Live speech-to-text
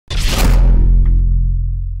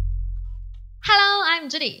I'm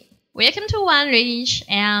Judy. Welcome to One Range,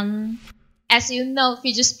 and as you know,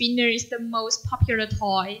 fidget spinner is the most popular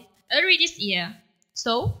toy early this year.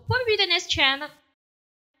 So, what will be the next trend?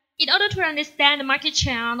 In order to understand the market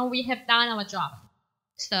trend, we have done our job.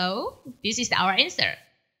 So, this is our answer.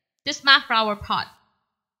 The smart flower pot.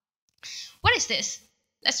 What is this?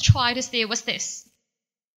 Let's try to see what's this.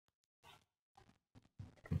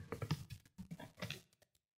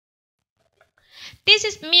 This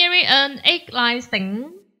is merely an egg-like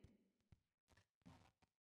thing.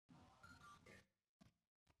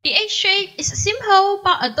 The egg shape is simple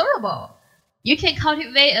but adorable. You can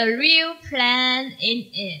cultivate a real plant in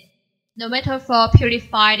it, no matter for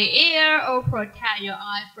purify the air or protect your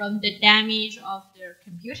eye from the damage of the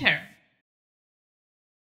computer.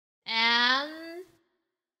 And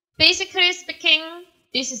basically speaking,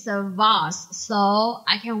 this is a vase, so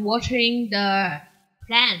I can watering the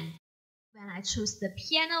plant when I choose the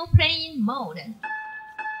piano playing mode.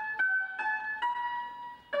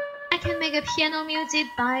 I can make a piano music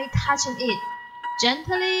by touching it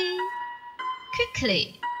gently,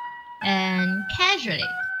 quickly, and casually.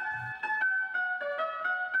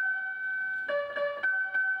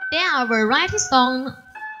 There are varieties songs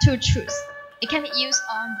to choose. It can be used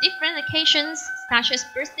on different occasions such as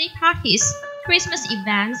birthday parties, Christmas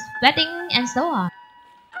events, weddings, and so on.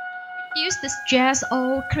 Use the stress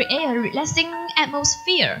or create a relaxing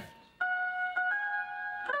atmosphere.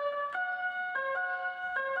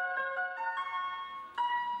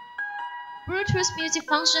 Bluetooth music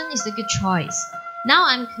function is a good choice. Now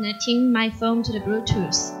I'm connecting my phone to the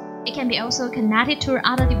Bluetooth. It can be also connected to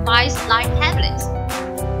other devices like tablets.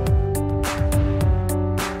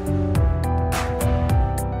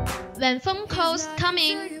 When phone calls come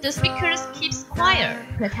in, the speakers keeps quiet,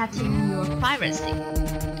 protecting your privacy.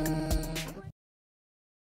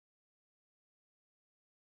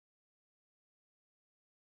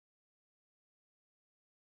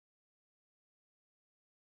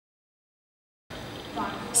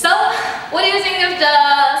 So, what do you think of the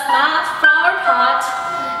smart flower pot?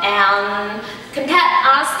 And contact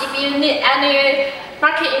us if you need any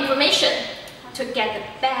market information to get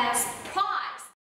the best